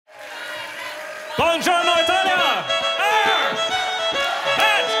Buongiorno Italia! Air!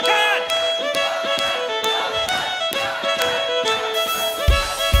 Head! Cat!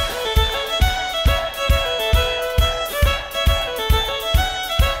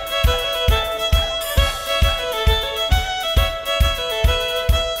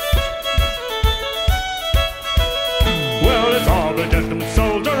 Well, it's all the gentleman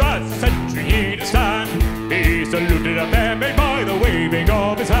soldier as sentry to stand. He saluted a man made by the waving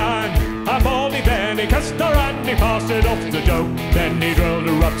of his hand. And boldly then he kissed her and he passed it off to Joe. Then he drilled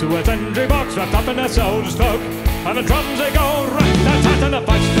her up to a sentry box wrapped up in a soldier's cloak. And the drums they go rat-a-tat and the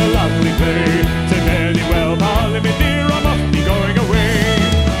fifes still loudly play. Say fairly well, Parliament dear, I must be going away.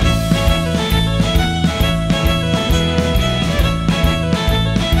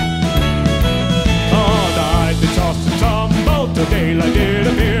 All night they tossed and tumbled till daylight did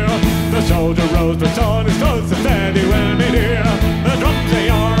appear. The soldier rose, put on his clothes and said he will be dear. The drums they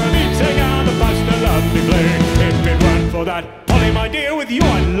are beating and the fifes still loudly play. If it weren't for that, Polly my dear, with you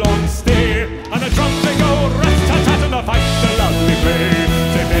I'd long stay. And the drums they go rat-a-tat and the fifes still loudly play.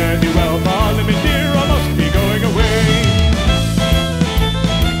 Say fairly well, Parliament dear, I must be going away.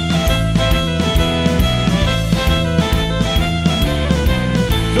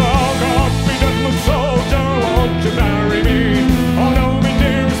 So come me gentleman soldier, won't you marry me? Oh no, me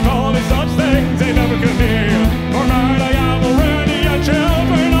dearest Polly, such things they never could be. For married I am already, and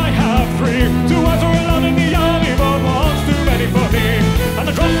children I have three. Two as are allowed in the army, but one's too many for me. And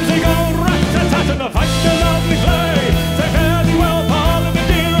the drums they go rat-a-tat and the fifes still loudly play. Say fairly well, Parliament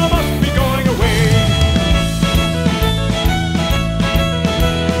dear, I must be going away.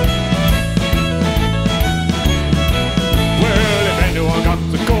 Well, if anyone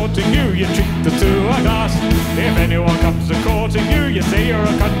comes a-courting you, you treat them to a glass. If anyone comes a-courting you, you say you're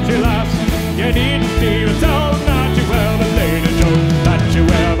a country lass. You needn't even tell them that you ever laid a joke, that you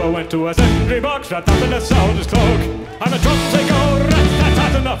ever went to a sentry box wrapped up in a soldier's cloak. And the drums they go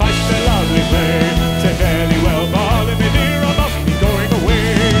rat-a-tat and the fifes they loudly play. Say fairly well, Parliament dear, I must be going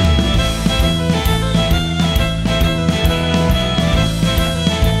away.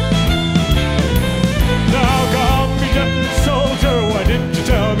 Now come, me gentleman soldier, why didn't you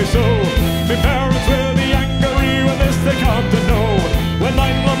tell me so? Me parents will be angry when this they come to know. When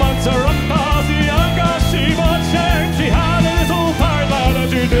 9 months are up past the younger, she was shame. She had a little pirate lad and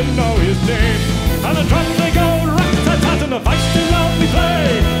she didn't know his name. And the drums they